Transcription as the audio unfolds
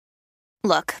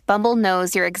Look, Bumble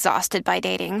knows you're exhausted by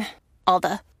dating. All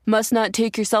the must not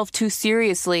take yourself too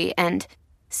seriously and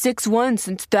 6'1"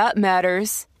 since that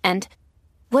matters. And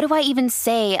what do I even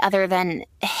say other than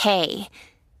hey?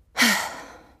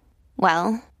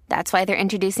 Well, that's why they're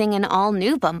introducing an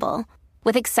all-new Bumble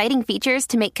with exciting features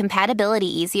to make compatibility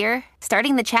easier,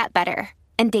 starting the chat better,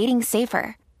 and dating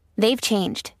safer. They've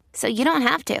changed, so you don't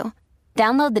have to.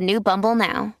 Download the new Bumble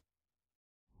now.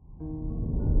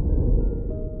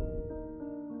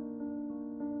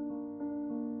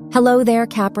 Hello there,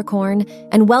 Capricorn,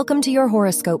 and welcome to your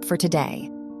horoscope for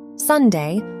today,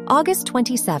 Sunday, August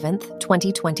 27th,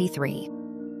 2023.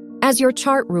 As your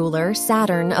chart ruler,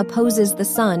 Saturn, opposes the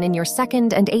Sun in your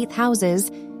 2nd and 8th houses,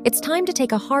 it's time to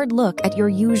take a hard look at your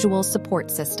usual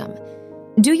support system.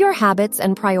 Do your habits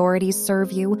and priorities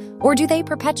serve you, or do they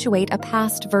perpetuate a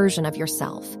past version of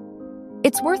yourself?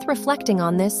 It's worth reflecting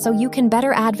on this so you can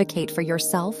better advocate for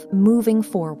yourself moving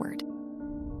forward.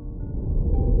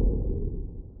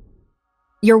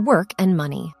 Your work and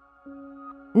money.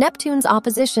 Neptune's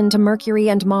opposition to Mercury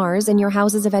and Mars in your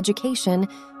houses of education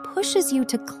pushes you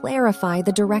to clarify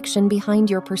the direction behind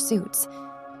your pursuits.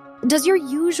 Does your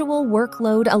usual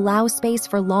workload allow space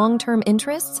for long-term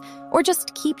interests, or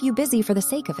just keep you busy for the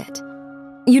sake of it?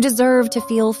 You deserve to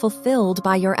feel fulfilled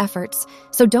by your efforts,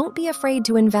 so don't be afraid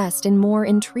to invest in more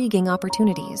intriguing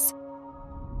opportunities.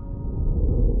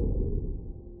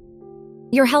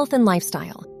 Your health and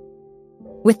lifestyle.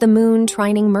 With the moon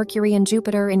trining Mercury and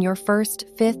Jupiter in your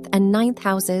 1st, 5th, and 9th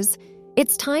houses,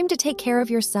 it's time to take care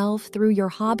of yourself through your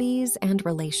hobbies and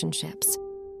relationships.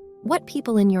 What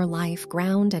people in your life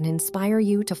ground and inspire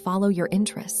you to follow your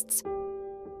interests?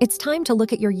 It's time to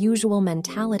look at your usual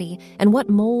mentality and what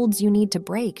molds you need to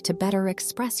break to better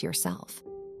express yourself.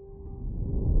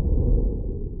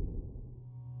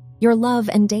 Your love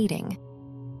and dating.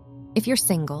 If you're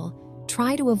single,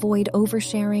 try to avoid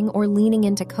oversharing or leaning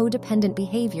into codependent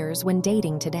behaviors when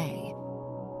dating today.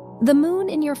 The moon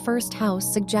in your 1st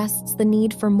house suggests the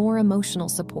need for more emotional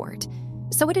support,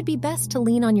 so it'd be best to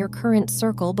lean on your current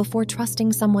circle before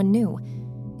trusting someone new.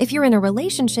 If you're in a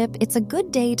relationship, it's a good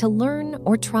day to learn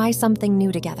or try something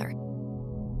new together.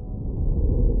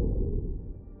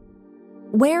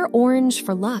 Wear orange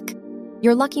for luck.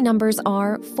 Your lucky numbers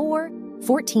are 4,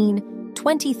 14,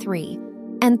 23,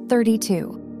 and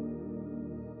 32.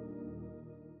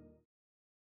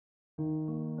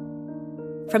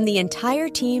 From the entire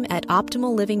team at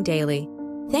Optimal Living Daily,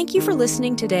 thank you for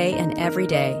listening today and every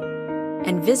day.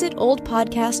 And visit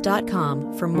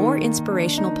oldpodcast.com for more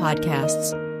inspirational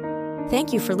podcasts.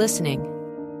 Thank you for listening.